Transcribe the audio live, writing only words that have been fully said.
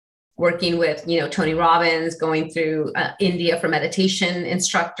working with, Tony Robbins, going through India for meditation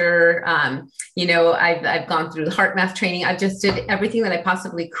instructor. I've gone through the heart math training. I just did everything that I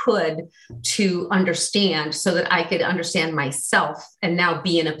possibly could to understand so that I could understand myself and now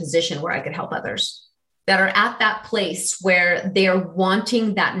be in a position where I could help others that are at that place where they're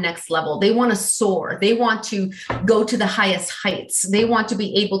wanting that next level. They want to soar. They want to go to the highest heights. They want to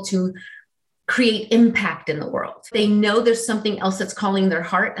be able to create impact in the world. They know there's something else that's calling their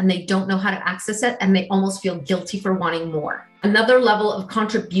heart and they don't know how to access it. And they almost feel guilty for wanting more. Another level of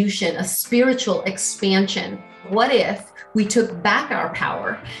contribution, a spiritual expansion. What if we took back our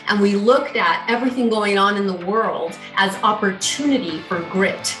power and we looked at everything going on in the world as opportunity for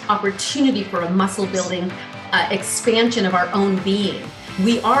grit, opportunity for a muscle building, expansion of our own being?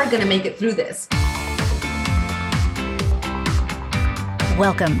 We are going to make it through this.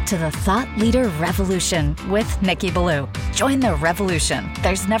 Welcome to the Thought Leader Revolution with Nikki Ballou. Join the revolution.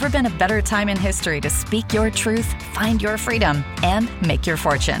 There's never been a better time in history to speak your truth, find your freedom, and make your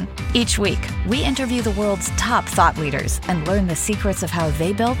fortune. Each week, we interview the world's top thought leaders and learn the secrets of how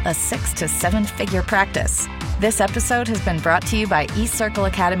they built a 6 to 7 figure practice. This episode has been brought to you by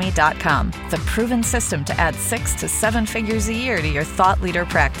eCircleacademy.com, the proven system to add 6 to 7 figures a year to your thought leader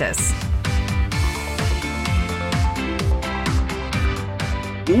practice.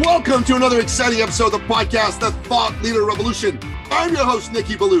 Welcome to another exciting episode of the podcast, The Thought Leader Revolution. I'm your host,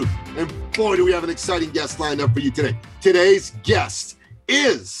 Nikki Ballou, and boy, do we have an exciting guest lined up for you today. Today's guest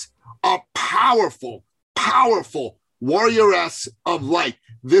is a powerful, powerful warrioress of light.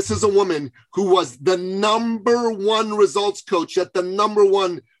 This is a woman who was the #1 results coach at the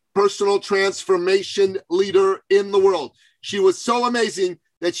 #1 personal transformation leader in the world. She was so amazing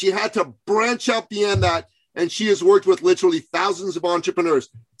that she had to branch out beyond that. And she has worked with literally thousands of entrepreneurs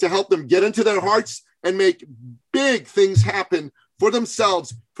to help them get into their hearts and make big things happen for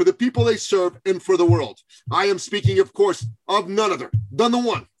themselves, for the people they serve, and for the world. I am speaking, of course, of none other than the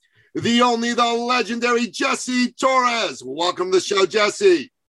one, the only, the legendary Jessie Torres. Welcome to the show,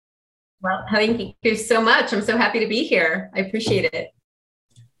 Jessie. Well, thank you so much. I'm so happy to be here. I appreciate it.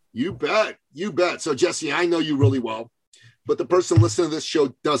 You bet. You bet. So, Jessie, I know you really well. But the person listening to this show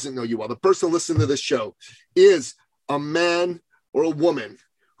doesn't know you well. The person listening to this show is a man or a woman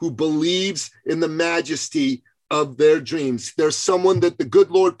who believes in the majesty of their dreams. There's someone that the good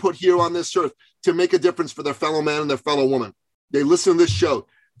Lord put here on this earth to make a difference for their fellow man and their fellow woman. They listen to this show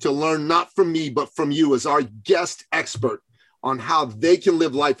to learn not from me, but from you as our guest expert on how they can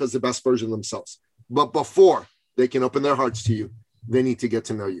live life as the best version of themselves. But before they can open their hearts to you, they need to get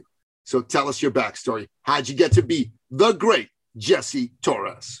to know you. So tell us your backstory. How'd you get to be the great Jessie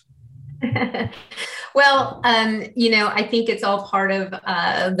Torres? Well, I think it's all part of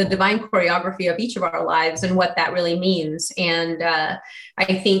the divine choreography of each of our lives and what that really means. And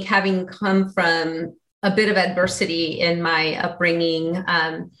I think having come from a bit of adversity in my upbringing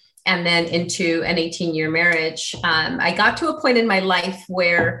and then into an 18-year marriage, I got to a point in my life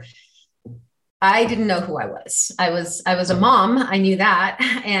where I didn't know who I was. I was a mom. I knew that.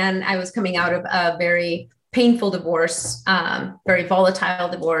 And I was coming out of a very painful divorce, very volatile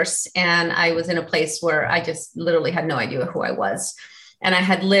divorce. And I was in a place where I just literally had no idea who I was. And I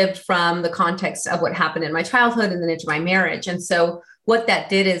had lived from the context of what happened in my childhood and then into my marriage. And so what that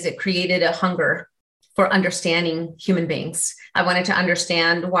did is it created a hunger for understanding human beings. I wanted to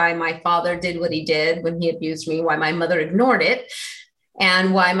understand why my father did what he did when he abused me, why my mother ignored it,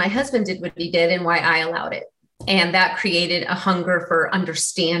 and why my husband did what he did and why I allowed it. And that created a hunger for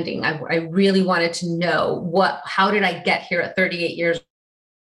understanding. I really wanted to know how did I get here at 38 years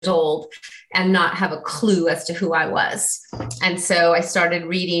old and not have a clue as to who I was. And so I started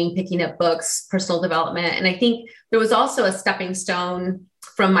reading, picking up books, personal development. And I think there was also a stepping stone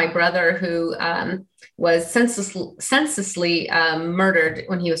from my brother who was senselessly murdered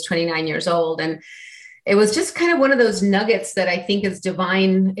when he was 29 years old. And it was just kind of one of those nuggets that I think is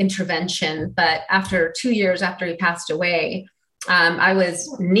divine intervention. But after 2 years after he passed away, I was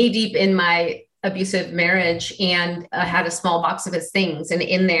knee deep in my abusive marriage and had a small box of his things. And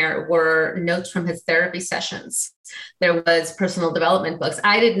in there were notes from his therapy sessions. There was personal development books.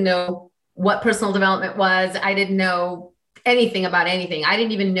 I didn't know what personal development was. I didn't know anything about anything. I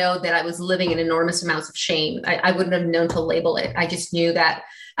didn't even know that I was living in enormous amounts of shame. I wouldn't have known to label it. I just knew that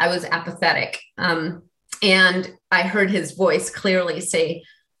I was apathetic. And I heard his voice clearly say,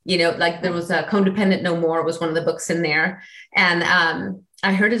 like there was a Codependent No More was one of the books in there. And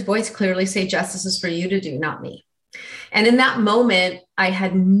I heard his voice clearly say, justice is for you to do, not me. And in that moment, I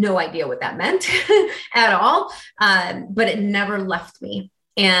had no idea what that meant at all, but it never left me.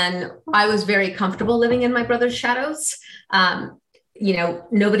 And I was very comfortable living in my brother's shadows.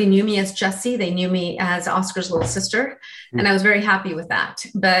 nobody knew me as Jessie. They knew me as Oscar's little sister. And I was very happy with that.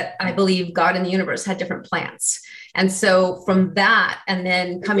 But I believe God and the universe had different plans. And so from that, and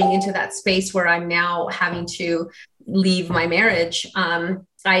then coming into that space where I'm now having to leave my marriage,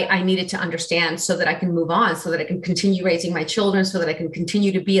 I needed to understand so that I can move on, so that I can continue raising my children, so that I can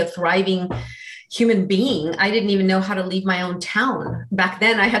continue to be a thriving human being. I didn't even know how to leave my own town. Back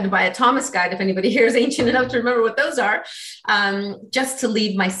then, I had to buy a Thomas guide, if anybody here is ancient enough to remember what those are, just to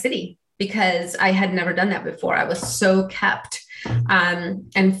leave my city, because I had never done that before. I was so kept.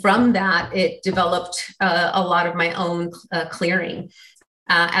 And from that, it developed a lot of my own clearing.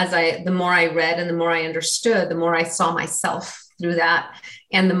 The more I read and the more I understood, the more I saw myself through that.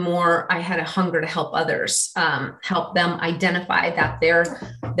 And the more I had a hunger to help others, help them identify that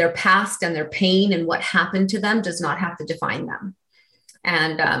their past and their pain and what happened to them does not have to define them.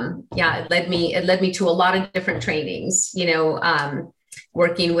 And it led me to a lot of different trainings,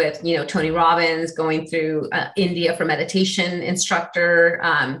 working with, Tony Robbins, going through India for meditation instructor.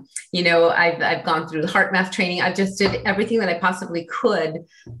 I've gone through the heart math training. I just did everything that I possibly could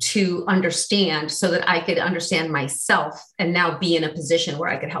to understand, so that I could understand myself and now be in a position where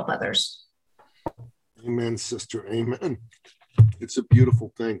I could help others. Amen, sister. Amen. It's a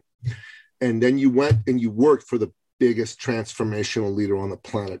beautiful thing. And then you went and you worked for the biggest transformational leader on the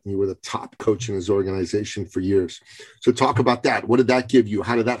planet. And you were the top coach in his organization for years. So talk about that. What did that give you?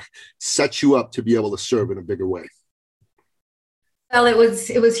 How did that set you up to be able to serve in a bigger way? Well, it was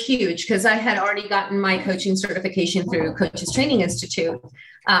huge, because I had already gotten my coaching certification through Coaches Training Institute.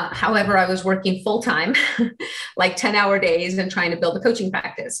 However, I was working full-time, like 10-hour days, and trying to build a coaching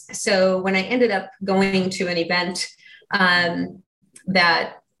practice. So when I ended up going to an event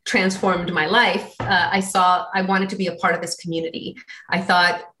that transformed my life, I wanted to be a part of this community. I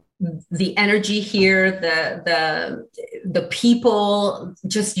thought the energy here, the people,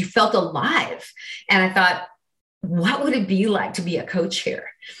 just, you felt alive. And I thought, what would it be like to be a coach here?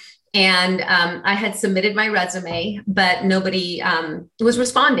 And I had submitted my resume, but nobody was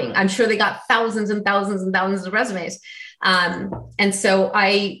responding. I'm sure they got thousands and thousands and thousands of resumes. And so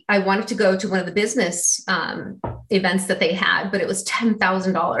I wanted to go to one of the business events that they had, but it was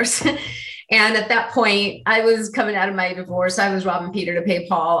 $10,000. And at that point, I was coming out of my divorce. I was robbing Peter to pay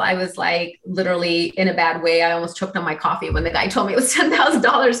Paul. I was like literally in a bad way. I almost choked on my coffee when the guy told me it was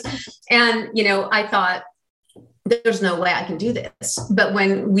 $10,000. And, I thought, there's no way I can do this. But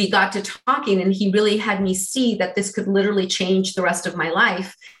when we got to talking and he really had me see that this could literally change the rest of my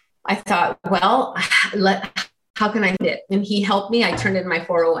life, I thought, well, how can I do it? And he helped me. I turned in my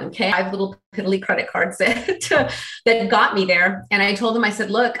 401k. I have little piddly credit cards that got me there. And I told him, I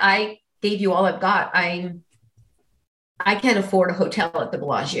said, look, I gave you all I've got. I can't afford a hotel at the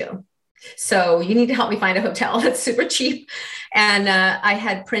Bellagio. So you need to help me find a hotel that's super cheap. And I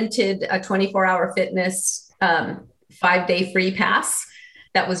had printed a 24-hour fitness 5-day free pass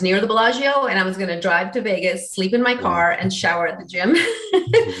that was near the Bellagio. And I was going to drive to Vegas, sleep in my car, and shower at the gym.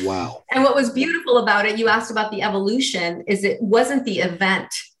 Wow. And what was beautiful about it, you asked about the evolution, is it wasn't the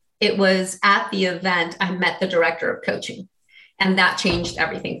event. It was at the event I met the director of coaching. And that changed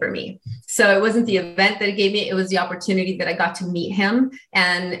everything for me. So it wasn't the event that it gave me. It was the opportunity that I got to meet him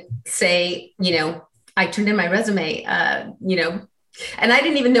and say, I turned in my resume, and I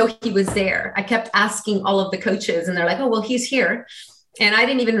didn't even know he was there. I kept asking all of the coaches and they're like, oh, well, he's here. And I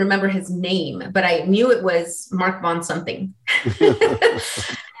didn't even remember his name, but I knew it was Mark Von something.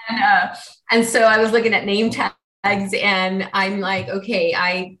 And so I was looking at name tags and I'm like, okay,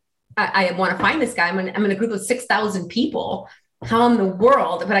 I want to find this guy. I'm in a group of 6,000 people. How in the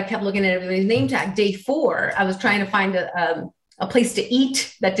world? But I kept looking at everybody's name tag. Day 4, I was trying to find a place to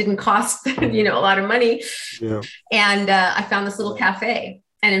eat that didn't cost, a lot of money. Yeah. And I found this little cafe,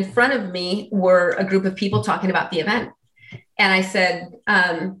 and in front of me were a group of people talking about the event. And I said,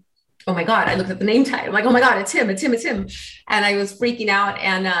 oh my God, I looked at the name tag. I'm like, oh my God, it's him. And I was freaking out.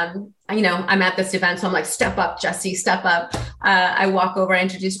 And, I'm at this event. So I'm like, step up, Jessie, step up. I walk over, I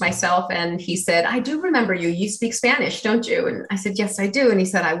introduce myself. And he said, I do remember you. You speak Spanish, don't you? And I said, yes, I do. And he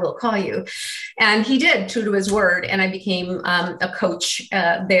said, I will call you. And he did, true to his word. And I became a coach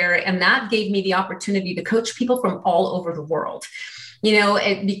there. And that gave me the opportunity to coach people from all over the world.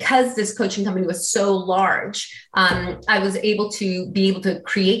 Because this coaching company was so large, I was able to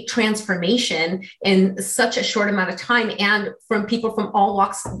create transformation in such a short amount of time, and from people from all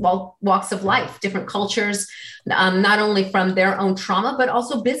walks of life, different cultures, not only from their own trauma, but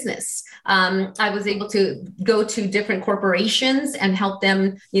also business. I was able to go to different corporations and help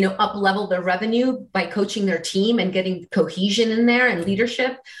them, up level their revenue by coaching their team and getting cohesion in there and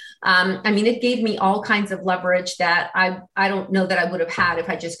leadership. I mean, it gave me all kinds of leverage that I don't know that I would have had if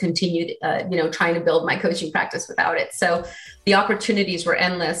I just continued, trying to build my coaching practice without it. So the opportunities were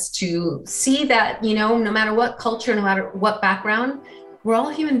endless to see that, no matter what culture, no matter what background, we're all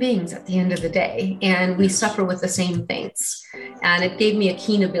human beings at the end of the day, and we suffer with the same things. And it gave me a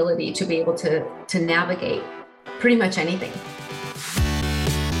keen ability to be able to navigate pretty much anything.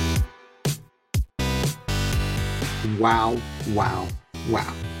 Wow.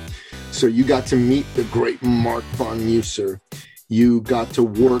 So you got to meet the great Mark von Musser. You got to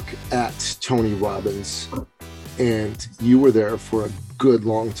work at Tony Robbins, and you were there for a good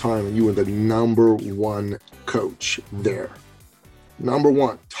long time, and you were the number one coach there. Number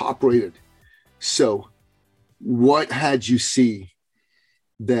one, top rated. So what had you see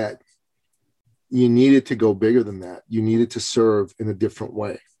that you needed to go bigger than that? You needed to serve in a different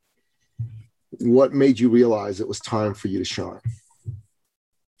way. What made you realize it was time for you to shine?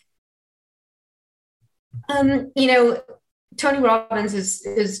 Tony Robbins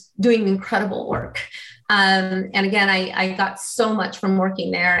is doing incredible work. And again, I got so much from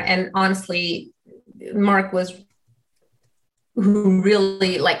working there. And honestly, Mark was who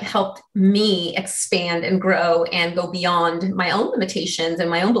really helped me expand and grow and go beyond my own limitations and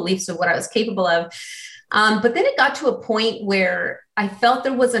my own beliefs of what I was capable of. But then it got to a point where I felt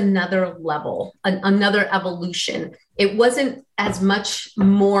there was another level, another evolution. It wasn't as much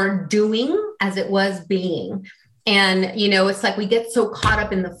more doing as it was being. And, it's like we get so caught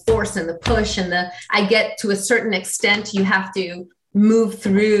up in the force and the push and I get to a certain extent, you have to move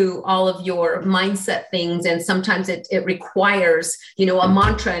through all of your mindset things. And sometimes it requires, a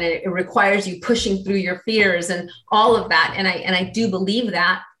mantra, and it requires you pushing through your fears and all of that. And I do believe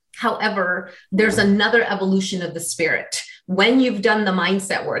that. However, there's another evolution of the spirit. When you've done the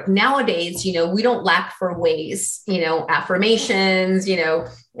mindset work nowadays, we don't lack for ways, affirmations,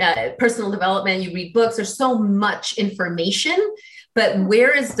 personal development, you read books, there's so much information, but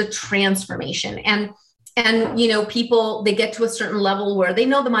where is the transformation? And people, they get to a certain level where they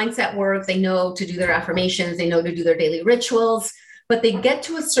know the mindset work, they know to do their affirmations, they know to do their daily rituals, but they get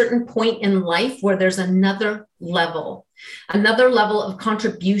to a certain point in life where there's another level of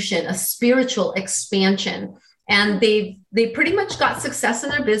contribution, a spiritual expansion. And they pretty much got success in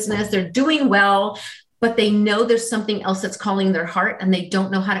their business. They're doing well, but they know there's something else that's calling their heart and they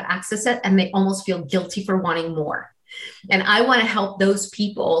don't know how to access it. And they almost feel guilty for wanting more. And I want to help those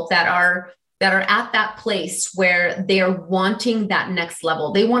people that are at that place where they are wanting that next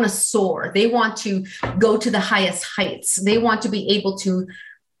level. They want to soar. They want to go to the highest heights. They want to be able to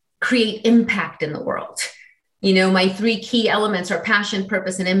create impact in the world. My 3 key elements are passion,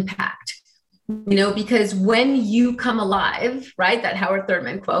 purpose, and impact. Because when you come alive, right? That Howard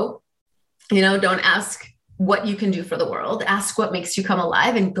Thurman quote, don't ask what you can do for the world, ask what makes you come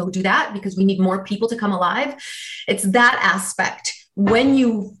alive and go do that, because we need more people to come alive. It's that aspect. When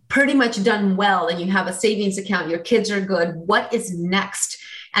you've pretty much done well and you have a savings account, your kids are good, what is next?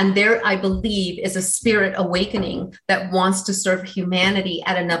 And there, I believe, is a spirit awakening that wants to serve humanity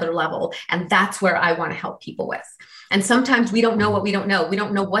at another level. And that's where I want to help people with. And sometimes we don't know what we don't know. We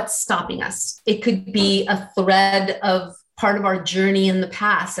don't know what's stopping us. It could be a thread of part of our journey in the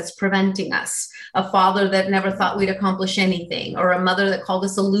past that's preventing us. A father that never thought we'd accomplish anything, or a mother that called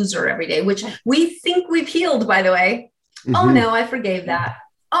us a loser every day, which we think we've healed, by the way. Mm-hmm. Oh no, I forgave that.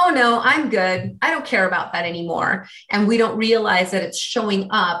 Oh no, I'm good. I don't care about that anymore. And we don't realize that it's showing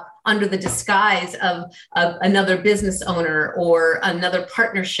up under the disguise of another business owner or another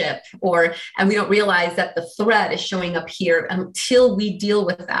partnership, and we don't realize that the thread is showing up here. Until we deal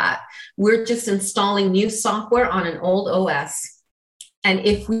with that, we're just installing new software on an old OS. And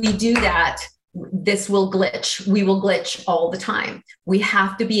if we do that, this will glitch. We will glitch all the time. We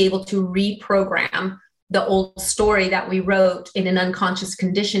have to be able to reprogram the old story that we wrote in an unconscious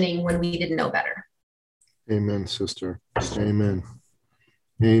conditioning when we didn't know better. Amen, sister. Amen.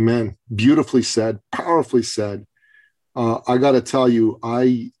 Amen. Beautifully said, powerfully said. I got to tell you,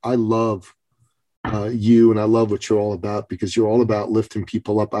 I love you, and I love what you're all about, because you're all about lifting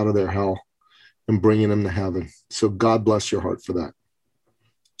people up out of their hell and bringing them to heaven. So God bless your heart for that.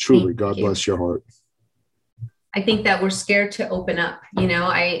 Truly, God bless your heart. I think that we're scared to open up.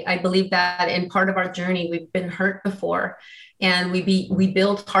 I believe that in part of our journey, we've been hurt before, and we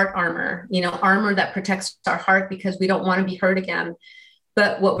build heart armor, armor that protects our heart because we don't want to be hurt again.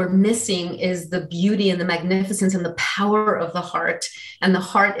 But what we're missing is the beauty and the magnificence and the power of the heart. And the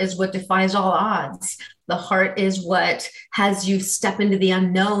heart is what defies all odds. The heart is what has you step into the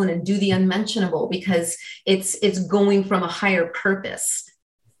unknown and do the unmentionable, because it's going from a higher purpose.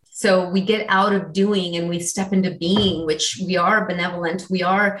 So we get out of doing and we step into being, which we are benevolent, we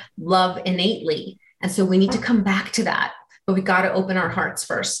are love innately. And so we need to come back to that, but we got to open our hearts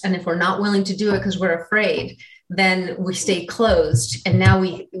first. And if we're not willing to do it because we're afraid, then we stay closed. And now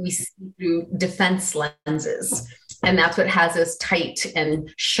we see through defense lenses. And that's what has us tight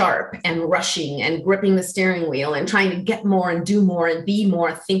and sharp and rushing and gripping the steering wheel and trying to get more and do more and be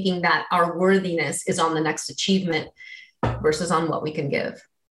more, thinking that our worthiness is on the next achievement versus on what we can give.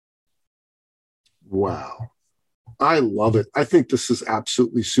 Wow. I love it. I think this is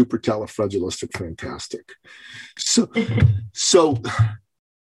absolutely supercalifragilistic fantastic. So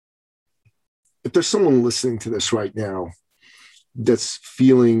if there's someone listening to this right now that's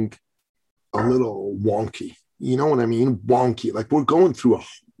feeling a little wonky, you know what I mean? Wonky. Like we're going through a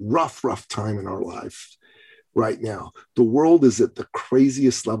rough time in our life right now. The world is at the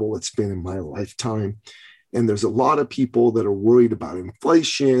craziest level it's been in my lifetime. And there's a lot of people that are worried about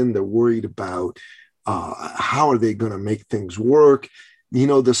inflation. They're worried about how are they going to make things work? You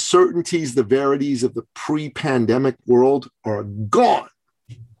know, the certainties, the verities of the pre-pandemic world are gone.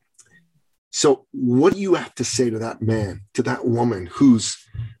 So what do you have to say to that man, to that woman who's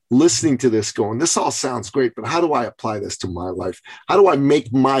listening to this going, this all sounds great, but how do I apply this to my life? How do I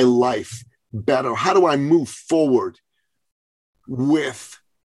make my life better? How do I move forward with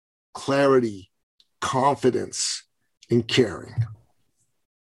clarity, confidence, and caring?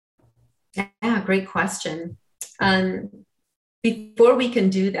 Yeah, great question. Before we can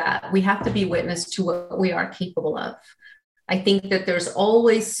do that, we have to be witness to what we are capable of. I think that there's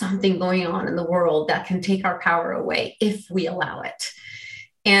always something going on in the world that can take our power away if we allow it.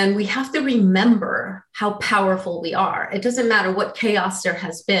 And we have to remember how powerful we are. It doesn't matter what chaos there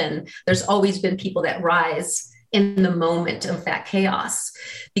has been. There's always been people that rise in the moment of that chaos,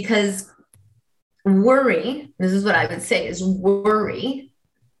 because worry, this is what I would say, is worry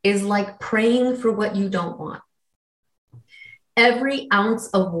is like praying for what you don't want. Every ounce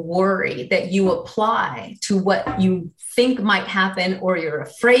of worry that you apply to what you think might happen or you're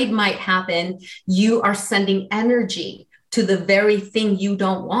afraid might happen, you are sending energy to the very thing you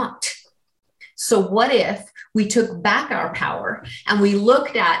don't want. So what if we took back our power and we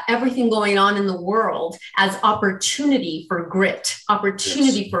looked at everything going on in the world as opportunity for grit,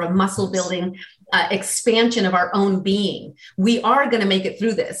 opportunity for a muscle building expansion of our own being? We are going to make it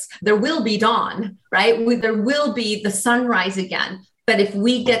through this. There will be dawn, right? There will be the sunrise again. But if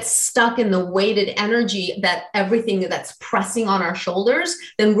we get stuck in the weighted energy, that everything that's pressing on our shoulders,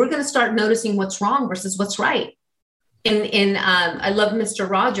 then we're going to start noticing what's wrong versus what's right. I love Mr.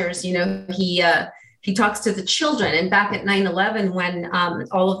 Rogers, you know, he talks to the children, and back at 9/11, when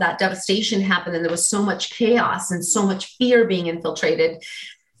all of that devastation happened and there was so much chaos and so much fear being infiltrated,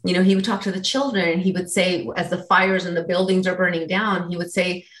 you know, he would talk to the children and he would say, as the fires and the buildings are burning down, he would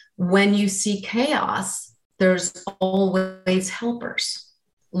say, when you see chaos, there's always helpers.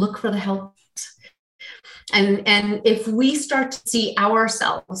 Look for the helpers. And if we start to see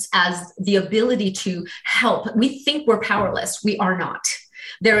ourselves as the ability to help, we think we're powerless. We are not.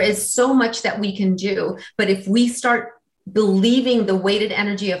 There is so much that we can do. But if we start believing the weighted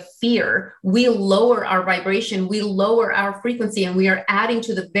energy of fear, we lower our vibration, we lower our frequency, and we are adding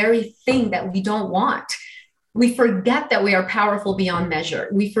to the very thing that we don't want. We forget that we are powerful beyond measure.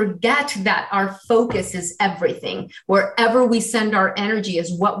 We forget that our focus is everything. Wherever we send our energy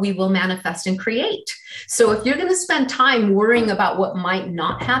is what we will manifest and create. So if you're going to spend time worrying about what might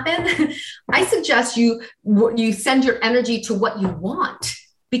not happen, I suggest you send your energy to what you want,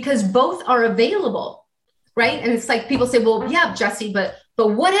 because both are available, right? And it's like people say, well, yeah, Jessie, but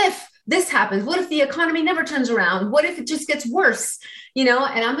what if this happens? What if the economy never turns around? What if it just gets worse? You know,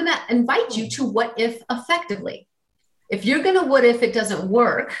 and I'm going to invite you to what if effectively. If you're going to what if it doesn't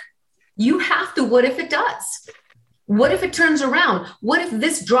work, you have to what if it does. What if it turns around? What if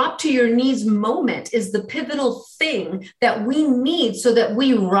this drop to your knees moment is the pivotal thing that we need so that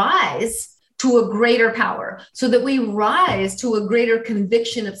we rise to a greater power, so that we rise to a greater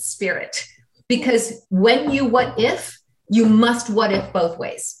conviction of spirit? Because when you what if, you must what if both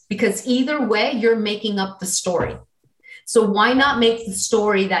ways, because either way, you're making up the story. So why not make the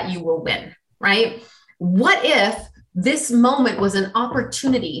story that you will win, right? What if this moment was an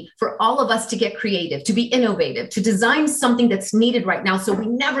opportunity for all of us to get creative, to be innovative, to design something that's needed right now so we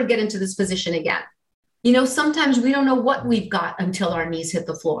never get into this position again? You know, sometimes we don't know what we've got until our knees hit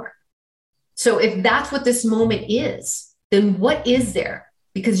the floor. So if that's what this moment is, then what is there?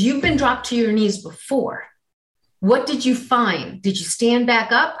 Because you've been dropped to your knees before. What did you find? Did you stand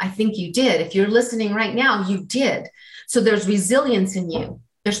back up? I think you did. If you're listening right now, you did. So there's resilience in you.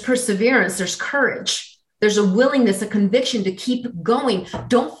 There's perseverance. There's courage. There's a willingness, a conviction to keep going.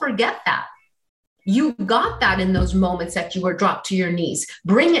 Don't forget that. You got that in those moments that you were dropped to your knees.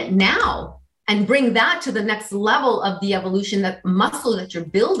 Bring it now and bring that to the next level of the evolution, that muscle that you're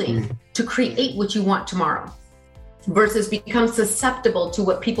building to create what you want tomorrow, versus become susceptible to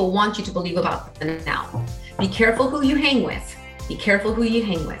what people want you to believe about the now. Be careful who you hang with. Be careful who you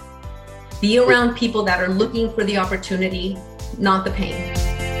hang with. Be around people that are looking for the opportunity, not the pain.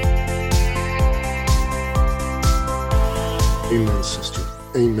 Amen, sister.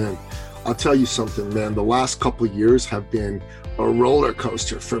 Amen. I'll tell you something, man. The last couple of years have been a roller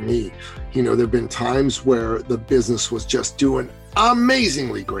coaster for me. You know, there have been times where the business was just doing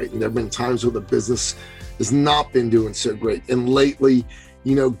amazingly great. And there have been times where the business has not been doing so great. And lately,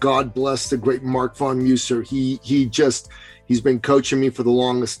 you know, God bless the great Mark Von Muser. He's been coaching me for the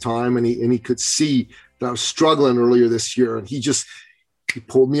longest time, and he could see that I was struggling earlier this year. And he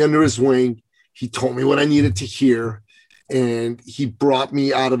pulled me under his wing. He told me what I needed to hear. And he brought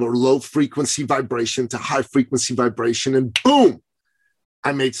me out of a low frequency vibration to high frequency vibration. And boom,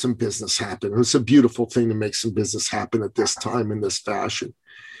 I made some business happen. It's a beautiful thing to make some business happen at this time in this fashion.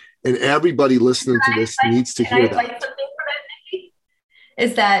 And everybody listening to this needs to hear that. Something for that, Nikki,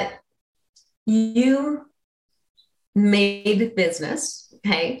 is that you made business.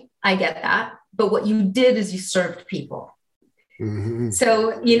 Okay, I get that. But what you did is you served people. Mm-hmm.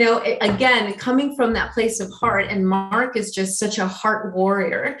 So, you know, again, coming from that place of heart, and Mark is just such a heart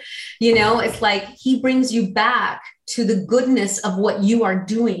warrior, you know, it's like he brings you back to the goodness of what you are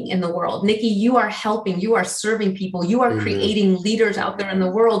doing in the world. Nikki, you are helping, you are serving people, you are creating leaders out there in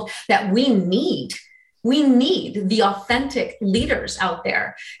the world that we need. We need the authentic leaders out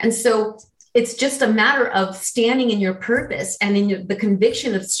there. And so it's just a matter of standing in your purpose and in the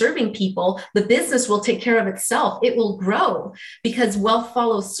conviction of serving people. The business will take care of itself. It will grow because wealth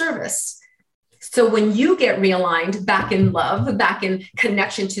follows service. So when you get realigned back in love, back in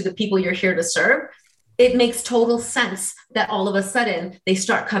connection to the people you're here to serve, it makes total sense that all of a sudden they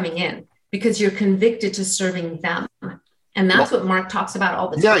start coming in because you're convicted to serving them. And that's what Mark talks about all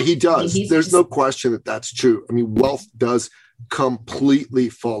the time. Yeah, he does. There's no question that that's true. I mean, wealth does completely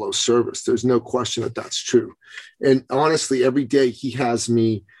follow service. There's no question that that's true. And honestly, every day he has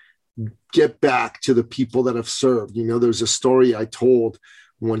me get back to the people that have served. You know, there's a story I told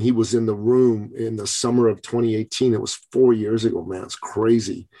when he was in the room in the summer of 2018. It was 4 years ago, man. It's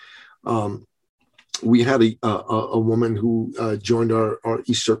crazy. We had a woman who joined our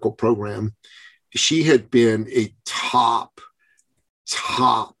eCircle program. She had been a top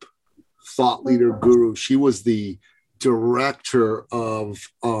thought leader guru. She was the director of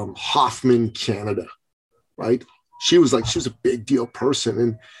Hoffman Canada, right? She was a big deal person.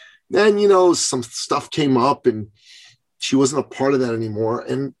 And then, you know, some stuff came up and she wasn't a part of that anymore.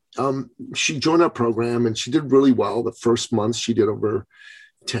 And she joined our program and she did really well. The first month she did over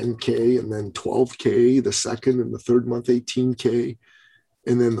 10K and then 12K, the second and the third month, 18K.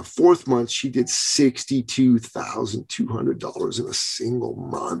 And then the fourth month, she did $62,200 in a single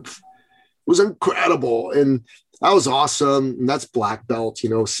month. It was incredible. And that was awesome. And that's black belt, you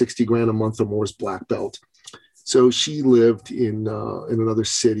know, 60 grand a month or more is black belt. So she lived in another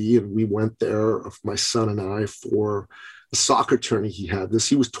city and we went there, my son and I, for a soccer tourney he had.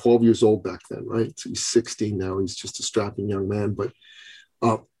 He was 12 years old back then, right? So he's 16 now. He's just a strapping young man. But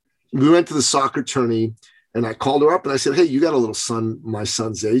we went to the soccer tourney and I called her up and I said, hey, you got a little son, my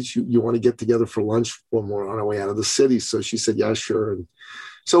son's age. You want to get together for lunch when we're on our way out of the city? So she said, yeah, sure. And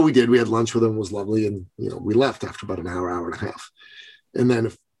so we did. We had lunch with him. It was lovely. And, you know, we left after about an hour and a half. And then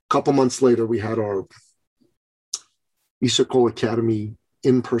a couple months later, we had our eCircle Academy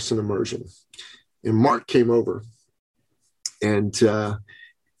in-person immersion. And Mark came over. And, you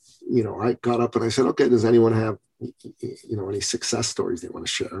know, I got up and I said, okay, does anyone have, you know, any success stories they want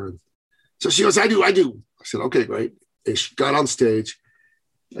to share? And so she goes, I do. I said, okay, great. And she got on stage.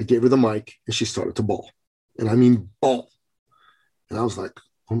 I gave her the mic and she started to bawl. And I mean, bawl. And I was like,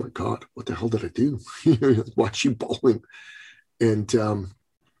 oh my God, what the hell did I do? Why is she bawling? And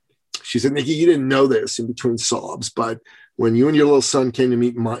she said, Nikki, you didn't know this, in between sobs, but when you and your little son came to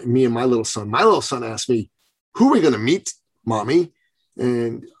meet me and my little son asked me, who are we going to meet, Mommy?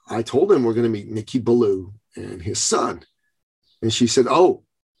 And I told him we're going to meet Nicky Ballou and his son. And she said, the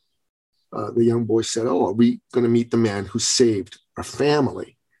young boy said, are we going to meet the man who saved our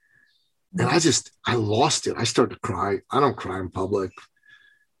family? And I lost it. I started to cry. I don't cry in public.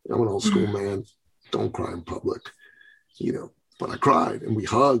 I'm an old school man. Don't cry in public, you know, but I cried and we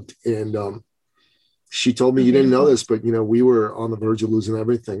hugged. And she told me, you didn't know this, but, you know, we were on the verge of losing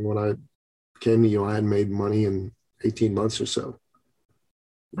everything. When I came to you, I had made money in 18 months or so.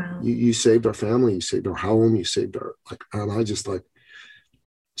 Wow. You saved our family, you saved our home, you saved our, like, and I just like,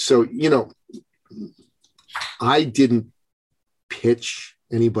 so, I didn't pitch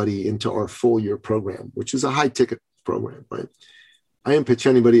anybody into our full year program, which is a high ticket program, right? I didn't pitch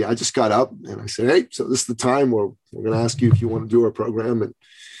anybody. I just got up and I said, hey, so this is the time where we're going to ask you if you want to do our program. And,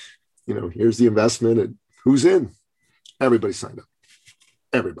 here's the investment and who's in. Everybody signed up.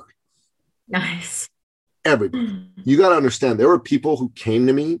 Everybody. Nice. Everybody. You got to understand, there were people who came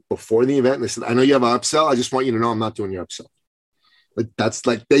to me before the event and they said, I know you have an upsell. I just want you to know I'm not doing your upsell. Like, that's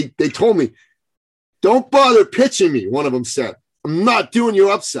like, they told me, don't bother pitching me. One of them said, I'm not doing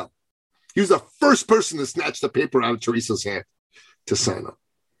your upsell. He was the first person to snatch the paper out of Teresa's hand to sign up.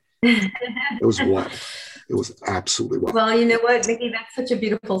 It was wild. It was absolutely wild. Well, you know what, Nikki, that's such a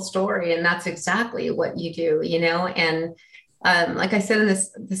beautiful story. And that's exactly what you do, and like I said in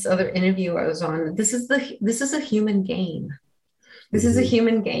this other interview I was on, this is a human game. This is a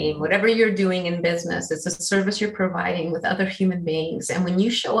human game. Whatever you're doing in business, it's a service you're providing with other human beings. And when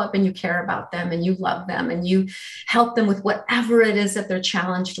you show up and you care about them and you love them and you help them with whatever it is that they're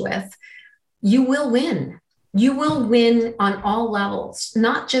challenged with, you will win. You will win on all levels,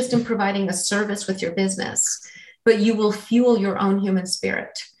 not just in providing a service with your business, but you will fuel your own human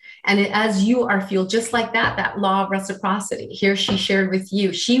spirit. And as you are fueled, just like that law of reciprocity, here she shared with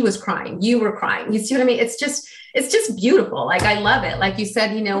you, she was crying, you were crying. You see what I mean? It's just beautiful. Like, I love it. Like you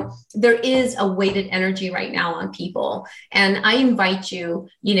said, there is a weighted energy right now on people. And I invite you,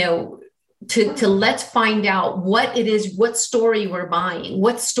 to let's find out what it is, what story we're buying,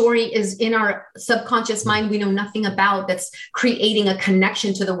 what story is in our subconscious mind we know nothing about that's creating a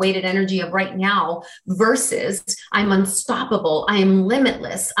connection to the weighted energy of right now versus I'm unstoppable, I am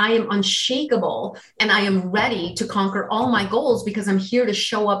limitless, I am unshakable, and I am ready to conquer all my goals because I'm here to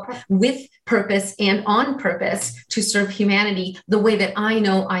show up with purpose and on purpose to serve humanity the way that I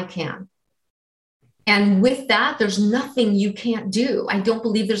know I can. And with that, there's nothing you can't do. I don't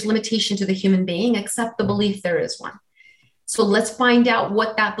believe there's limitation to the human being except the belief there is one. So let's find out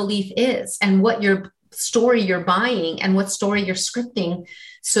what that belief is and what your story you're buying and what story you're scripting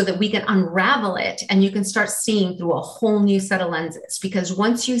so that we can unravel it and you can start seeing through a whole new set of lenses. Because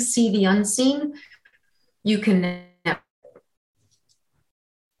once you see the unseen, you can.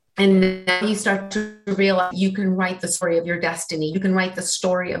 And now you start to realize you can write the story of your destiny. You can write the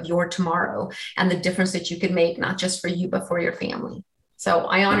story of your tomorrow and the difference that you can make, not just for you, but for your family. So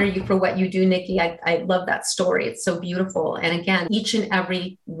I honor you for what you do, Nikki. I love that story. It's so beautiful. And again, each and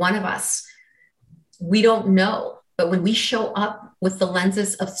every one of us, we don't know, but when we show up with the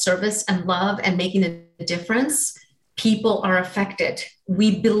lenses of service and love and making a difference, people are affected.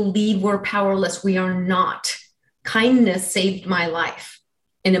 We believe we're powerless. We are not. Kindness saved my life.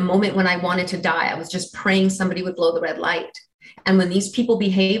 In a moment when I wanted to die, I was just praying somebody would blow the red light. And when these people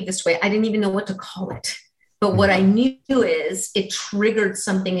behave this way, I didn't even know what to call it. But what I knew is it triggered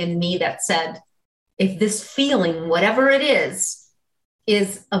something in me that said, if this feeling, whatever it is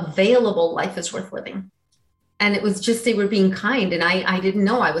available, life is worth living. And it was just, they were being kind. And I didn't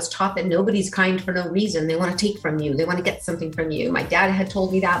know. I was taught that nobody's kind for no reason. They want to take from you. They want to get something from you. My dad had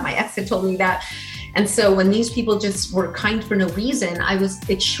told me that. My ex had told me that. And so when these people just were kind for no reason,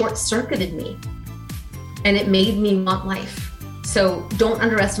 it short-circuited me and it made me want life. So don't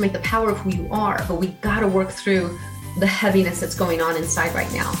underestimate the power of who you are, but we got to work through the heaviness that's going on inside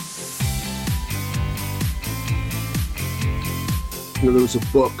right now. There was a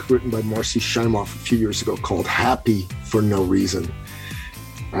book written by Marcy Shimoff a few years ago called Happy for No Reason.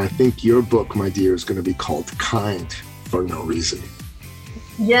 I think your book, my dear, is going to be called Kind for No Reason.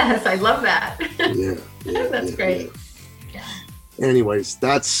 Yes, I love that. Yeah, that's great. Yeah. Anyways,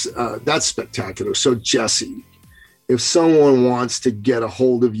 that's spectacular. So Jessie, if someone wants to get a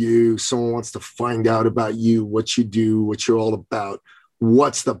hold of you, someone wants to find out about you, what you do, what you're all about,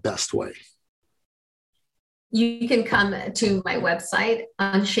 what's the best way? You can come to my website,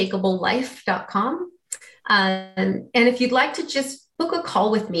 unshakablelife.com. And if you'd like to just book a call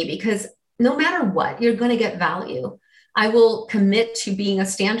with me, because no matter what, you're going to get value. I will commit to being a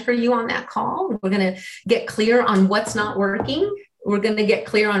stand for you on that call. We're going to get clear on what's not working. We're going to get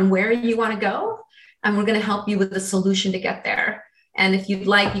clear on where you want to go. And we're going to help you with the solution to get there. And if you'd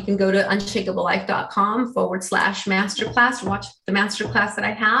like, you can go to unshakablelife.com/masterclass, watch the masterclass that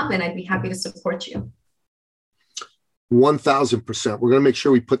I have, and I'd be happy to support you. 1000%. We're going to make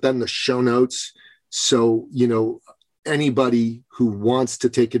sure we put that in the show notes. So, anybody who wants to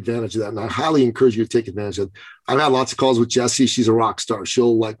take advantage of that, and I highly encourage you to take advantage of it. I've had lots of calls with Jessie. She's a rock star.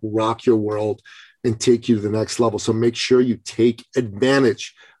 She'll rock your world and take you to the next level. So make sure you take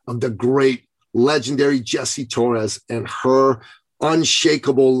advantage of the great, legendary Jessie Torres and her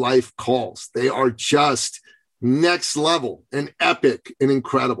unshakable life calls. They are just next level and epic and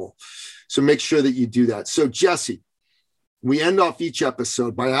incredible. So make sure that you do that. So Jessie, we end off each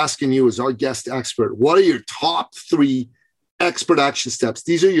episode by asking you as our guest expert, what are your top 3 expert action steps?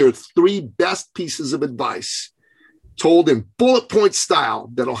 These are your 3 best pieces of advice told in bullet point style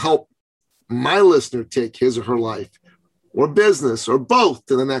that'll help my listener take his or her life or business or both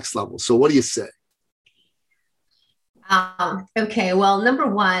to the next level. So what do you say? Okay. Well, number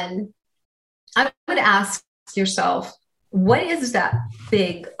 1, I would ask yourself, what is that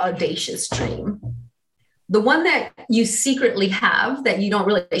big, audacious dream? The one that you secretly have that you don't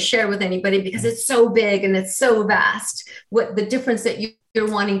really share with anybody because it's so big and it's so vast, what the difference that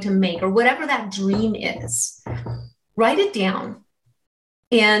you're wanting to make or whatever that dream is, write it down.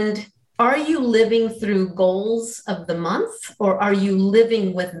 And are you living through goals of the month, or are you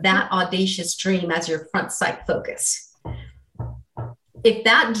living with that audacious dream as your front sight focus? If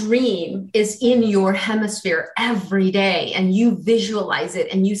that dream is in your hemisphere every day and you visualize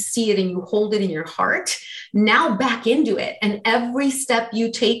it and you see it and you hold it in your heart, now back into it. And every step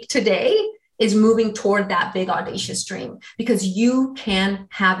you take today is moving toward that big audacious dream, because you can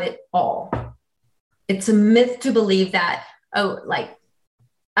have it all. It's a myth to believe that, oh, like,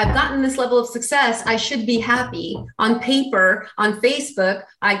 I've gotten this level of success, I should be happy. On paper, on Facebook,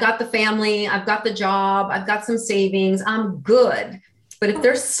 I got the family, I've got the job, I've got some savings, I'm good. But if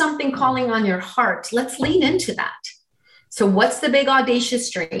there's something calling on your heart, let's lean into that. So what's the big audacious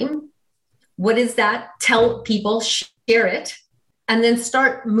dream? What is that? Tell people, share it, and then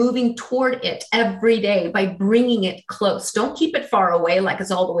start moving toward it every day by bringing it close. Don't keep it far away like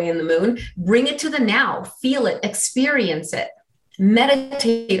it's all the way in the moon. Bring it to the now, feel it, experience it,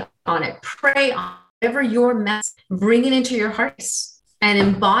 meditate on it, pray on it, whatever your mess, bring it into your heart and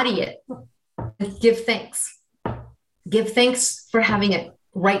embody it. Give thanks. Give thanks for having it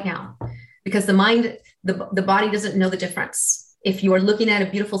right now, because the mind, the body doesn't know the difference. If you are looking at a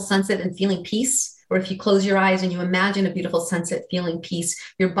beautiful sunset and feeling peace, or if you close your eyes and you imagine a beautiful sunset feeling peace,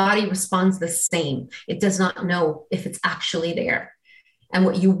 your body responds the same. It does not know if it's actually there. And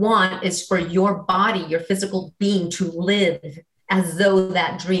what you want is for your body, your physical being, to live as though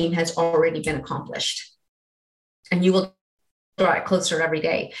that dream has already been accomplished. And you will draw it closer every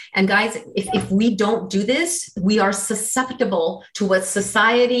day. And guys, if we don't do this, we are susceptible to what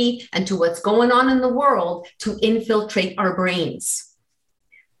society and to what's going on in the world to infiltrate our brains.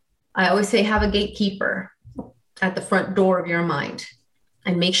 I always say, have a gatekeeper at the front door of your mind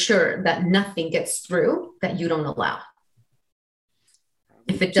and make sure that nothing gets through that you don't allow.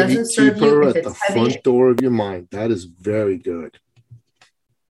 If it doesn't serve you, if at the front door of your mind, that is very good.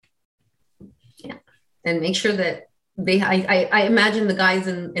 Yeah, and make sure that I imagine the guys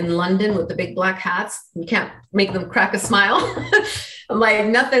in London with the big black hats. You can't make them crack a smile. I'm like,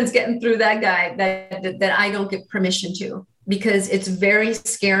 nothing's getting through that guy that I don't give permission to, because it's very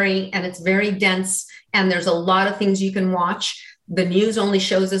scary and it's very dense. And there's a lot of things you can watch. The news only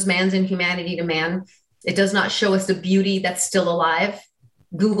shows us man's inhumanity to man. It does not show us the beauty that's still alive.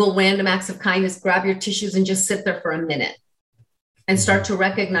 Google random acts of kindness, grab your tissues and just sit there for a minute and start to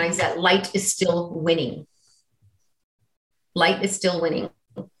recognize that light is still winning. Light is still winning.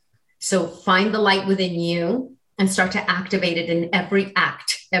 So find the light within you and start to activate it in every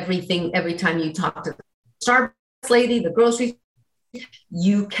act, everything, every time you talk to the Starbucks lady, the grocery.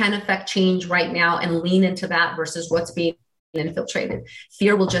 You can affect change right now and lean into that versus what's being infiltrated.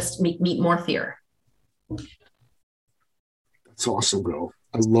 Fear will just meet more fear. That's awesome, girl.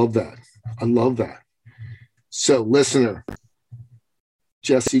 I love that. I love that. So, listener,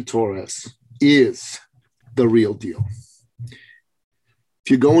 Jessie Torres is the real deal. If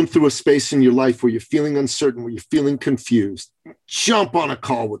you're going through a space in your life where you're feeling uncertain, where you're feeling confused, jump on a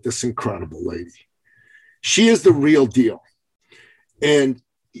call with this incredible lady. She is the real deal. And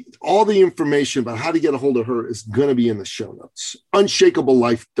all the information about how to get a hold of her is going to be in the show notes.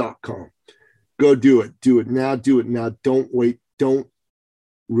 Unshakablelife.com. Go do it. Do it now. Do it now. Don't wait. Don't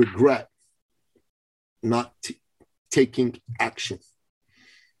regret not taking action.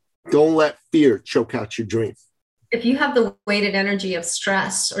 Don't let fear choke out your dream. If you have the weighted energy of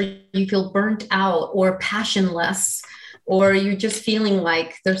stress, or you feel burnt out or passionless, or you're just feeling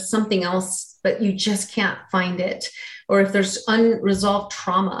like there's something else, but you just can't find it, or if there's unresolved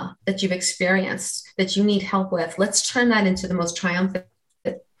trauma that you've experienced that you need help with, let's turn that into the most triumphant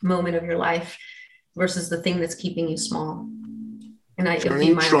moment of your life versus the thing that's keeping you small. And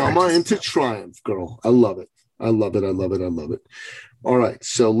turning trauma into triumph, girl. I love it. I love it. I love it. I love it. All right.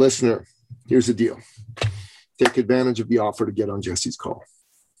 So, listener, here's the deal. Take advantage of the offer to get on Jessie's call.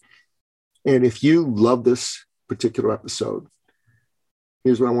 And if you love this particular episode,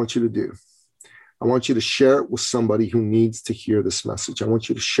 here's what I want you to do. I want you to share it with somebody who needs to hear this message. I want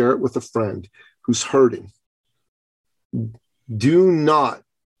you to share it with a friend who's hurting. Do not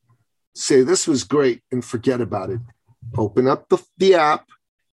say this was great and forget about it. Open up the app,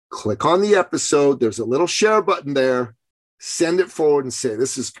 click on the episode. There's a little share button there. Send it forward and say,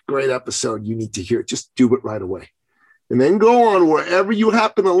 this is a great episode. You need to hear it. Just do it right away. And then go on wherever you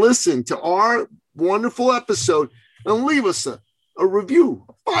happen to listen to our wonderful episode and leave us a review,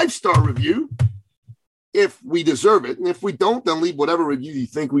 a 5-star review, if we deserve it. And if we don't, then leave whatever review you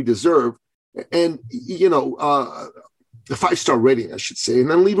think we deserve. And, the 5-star rating, I should say, and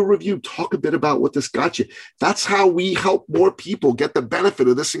then leave a review. Talk a bit about what this got you. That's how we help more people get the benefit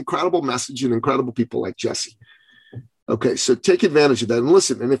of this incredible message and incredible people like Jessie. Okay, so take advantage of that. And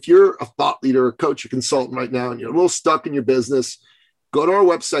listen, and if you're a thought leader, a coach, a consultant right now, and you're a little stuck in your business, go to our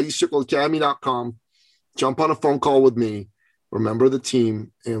website, eCircleAcademy.com, jump on a phone call with me, remember the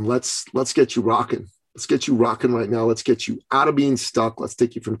team, and let's get you rocking. Let's get you rocking right now. Let's get you out of being stuck. Let's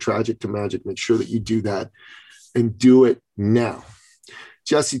take you from tragic to magic. Make sure that you do that and do it now.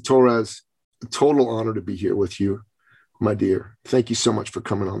 Jessie Torres, a total honor to be here with you, my dear. Thank you so much for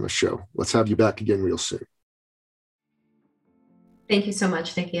coming on the show. Let's have you back again real soon. Thank you so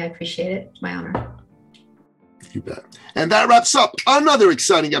much, Nikki. I appreciate it. It's my honor. You bet. And that wraps up another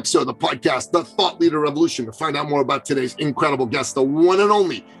exciting episode of the podcast, The Thought Leader Revolution. To find out more about today's incredible guest, the one and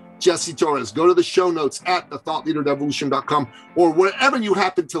only Jessie Torres, go to the show notes at thethoughtleaderrevolution.com or wherever you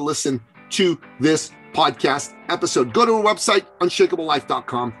happen to listen to this podcast episode. Go to our website,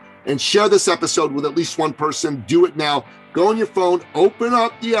 unshakablelife.com, and share this episode with at least one person. Do it now. Go on your phone, open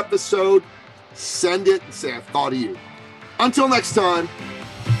up the episode, send it, and say, I thought of you. Until next time,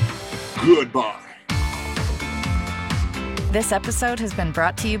 goodbye. This episode has been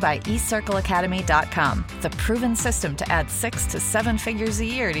brought to you by eCircleAcademy.com, the proven system to add 6 to 7 figures a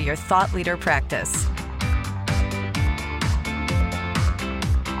year to your thought leader practice.